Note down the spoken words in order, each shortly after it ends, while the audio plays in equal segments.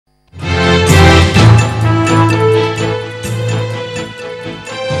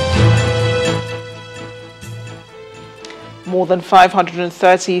More than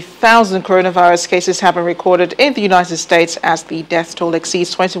 530,000 coronavirus cases have been recorded in the United States as the death toll exceeds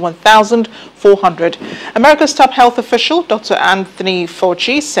 21,400. America's top health official, Dr. Anthony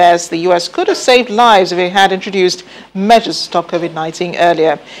Fauci, says the U.S. could have saved lives if it had introduced measures to stop COVID-19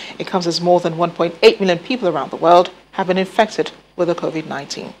 earlier. It comes as more than 1.8 million people around the world have been infected with the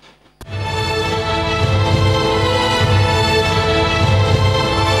COVID-19.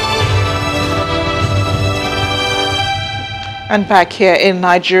 And back here in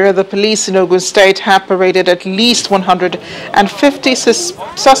Nigeria, the police in Ogun State have paraded at least 150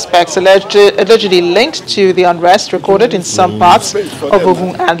 suspects allegedly linked to the unrest recorded in some parts of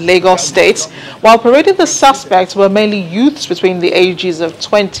Ogun and Lagos states. While parading the suspects were mainly youths between the ages of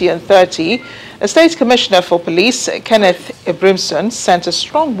 20 and 30, a state commissioner for police, Kenneth Ibrimson, sent a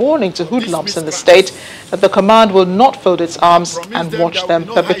strong warning to hoodlums in the state that the command will not fold its arms and watch them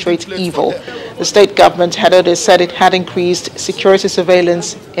perpetrate evil. The state government had earlier said it had increased security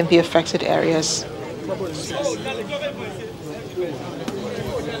surveillance in the affected areas.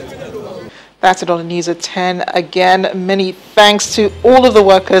 That's it on the news at 10. Again, many thanks to all of the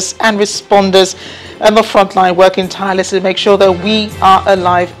workers and responders on the front line working tirelessly to make sure that we are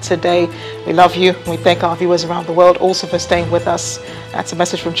alive today. We love you. We thank our viewers around the world also for staying with us. That's a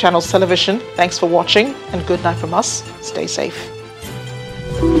message from Channels Television. Thanks for watching and good night from us. Stay safe.